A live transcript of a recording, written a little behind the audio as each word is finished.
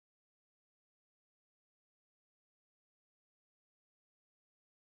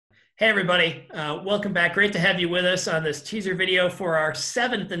Hey everybody, welcome back. Great to have you with us on this teaser video for our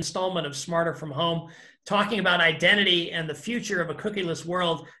 7th installment of Smarter from Home, talking about identity and the future of a cookieless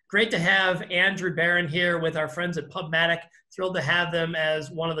world. Great to have Andrew Barron here with our friends at PubMatic. Thrilled to have them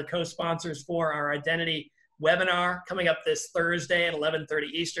as one of the co-sponsors for our identity webinar coming up this Thursday at 11:30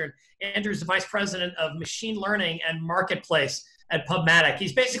 Eastern. Andrew's the Vice President of Machine Learning and Marketplace at PubMatic.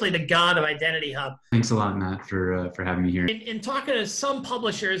 He's basically the god of Identity Hub. Thanks a lot, Matt, for having me here. In talking to some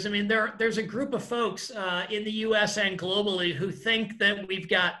publishers, I mean, there's a group of folks in the US and globally who think that we've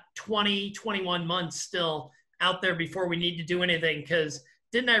got 20, 21 months still out there before we need to do anything. Because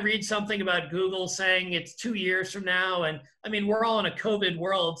didn't I read something about Google saying it's 2 years from now? And I mean, we're all in a COVID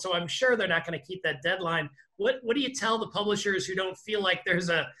world, so I'm sure they're not going to keep that deadline. What do you tell the publishers who don't feel like there's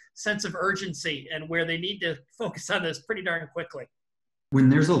a sense of urgency and where they need to focus on this pretty darn quickly? When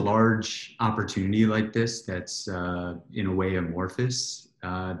there's a large opportunity like this that's in a way amorphous,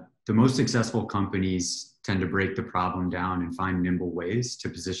 the most successful companies tend to break the problem down and find nimble ways to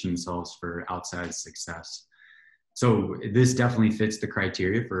position themselves for outsized success. So this definitely fits the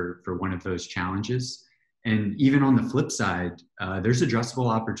criteria for one of those challenges. And even on the flip side, there's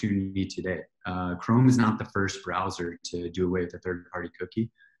addressable opportunity today. Chrome is not the first browser to do away with a third-party cookie.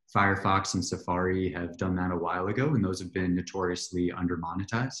 Firefox and Safari have done that a while ago, and those have been notoriously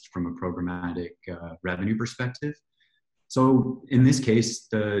under-monetized from a programmatic revenue perspective. So in this case,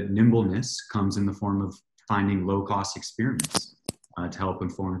 the nimbleness comes in the form of finding low-cost experiments to help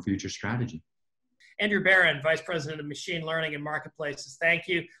inform future strategy. Andrew Barron, Vice President of Machine Learning and Marketplaces. Thank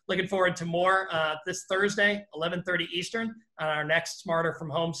you. Looking forward to more this Thursday, 11:30 Eastern, on our next Smarter from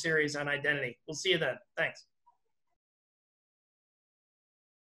Home series on identity. We'll see you then. Thanks.